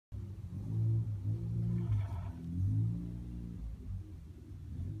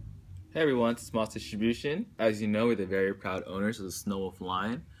Hey everyone, it's Moss Distribution. As you know, we're the very proud owners of the Snow Wolf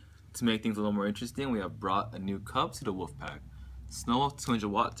line. To make things a little more interesting, we have brought a new cup to the Wolfpack. Snow Wolf 200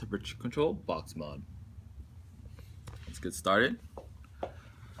 watt temperature control box mod. Let's get started.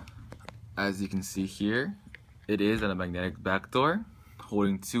 As you can see here, it is at a magnetic backdoor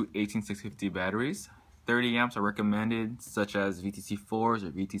holding two 18650 batteries. 30 amps are recommended, such as VTC4s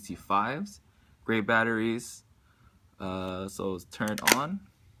or VTC5s. Great batteries. So let's turn it on.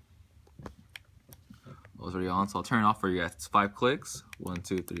 It was already on, so I'll turn it off for you guys. It's 5 clicks. 1,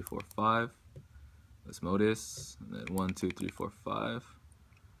 2, 3, 4, 5. Let's modus. And then 1, 2, 3, 4, 5.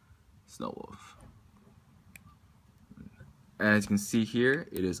 Snow Wolf. And as you can see here,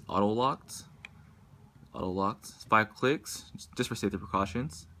 it is auto locked. Auto locked. It's 5 clicks, just for safety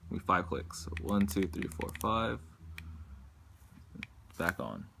precautions. 5 clicks. So 1, 2, 3, 4, 5. Back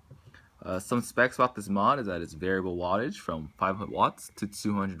on. Some specs about this mod is that it's variable wattage from 500 watts to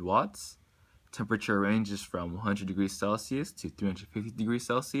 200 watts. Temperature ranges from 100 degrees Celsius to 350 degrees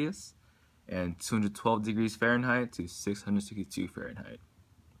Celsius and 212 degrees Fahrenheit to 662 Fahrenheit.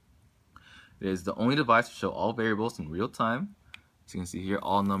 It is the only device to show all variables in real time. As you can see here,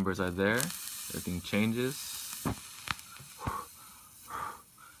 all numbers are there. Everything changes. A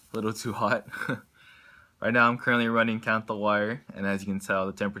little too hot. Right now I'm currently running Kanthal wire, and as you can tell,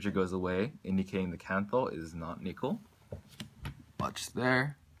 the temperature goes away, indicating the Kanthal is not nickel. Watch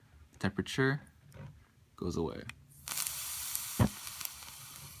there. Temperature goes away.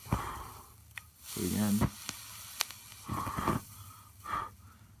 So again, a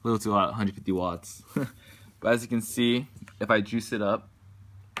little too hot, 150 watts. But as you can see, if I juice it up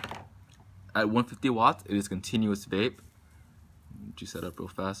at 150 watts, it is continuous vape. Juice that up real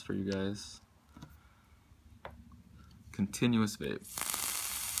fast for you guys. Continuous vape.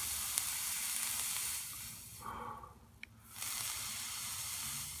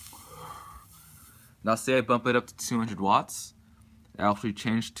 Now say I bump it up to 200 watts, I actually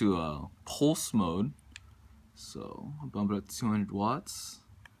change to a pulse mode. So I'll bump it up to 200 watts.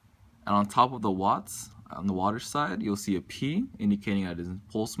 And on top of the watts, on the water side, you'll see a P indicating that it is in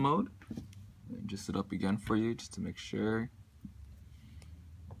pulse mode. Just it up again for you, just to make sure.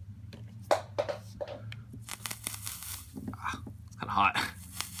 It's kind of hot.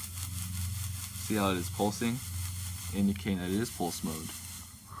 See how it is pulsing? Indicating that it is pulse mode.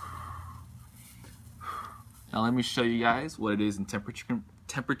 Now let me show you guys what it is in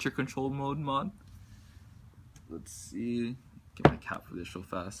temperature control mode mod. Let's see. Get my cap for this real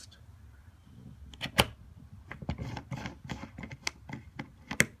fast.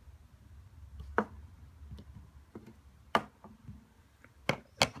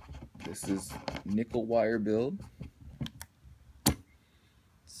 This is nickel wire build.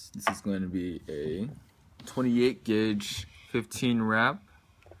 This is going to be a 28 gauge 15 wrap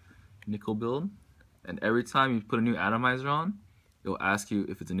nickel build. And every time you put a new atomizer on, it will ask you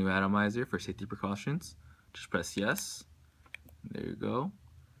if it's a new atomizer for safety precautions. Just press yes. There you go.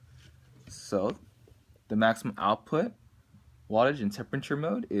 So the maximum output wattage in temperature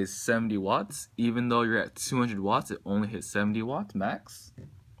mode is 70 watts. Even though you're at 200 watts, it only hits 70 watts max.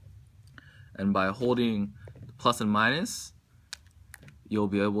 And by holding the plus and minus, you'll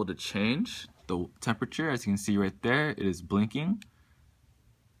be able to change the temperature. As you can see right there, it is blinking,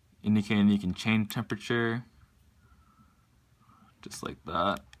 indicating you can change temperature just like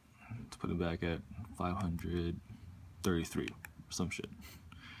that. Let's put it back at 533 or some shit.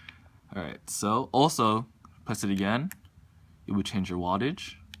 Alright, so also press it again, it would change your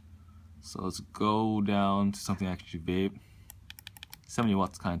wattage. So let's go down to something actually vape. 70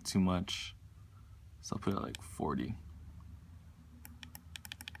 watts is kind of too much, so I'll put it at like 40.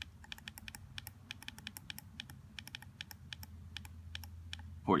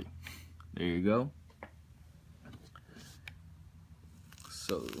 There you go.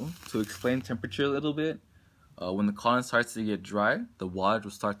 So to explain temperature a little bit, when the cotton starts to get dry, the wattage will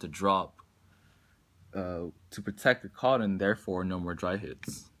start to drop to protect the cotton, therefore no more dry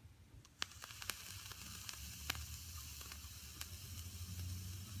hits.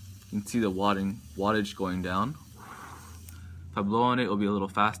 You can see the wattage going down. If I blow on it, it'll be a little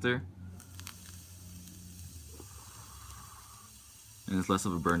faster. And it's less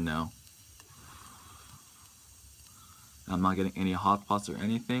of a burn now. I'm not getting any hot spots or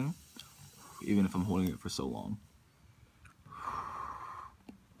anything, even if I'm holding it for so long.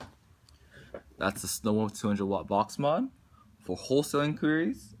 That's the Snow Wolf 200 watt box mod. For wholesale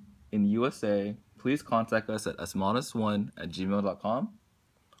inquiries in the USA, please contact us at smodus1@gmail.com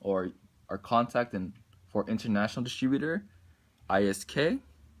or our contact for international distributor, ISK.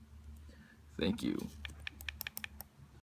 Thank you.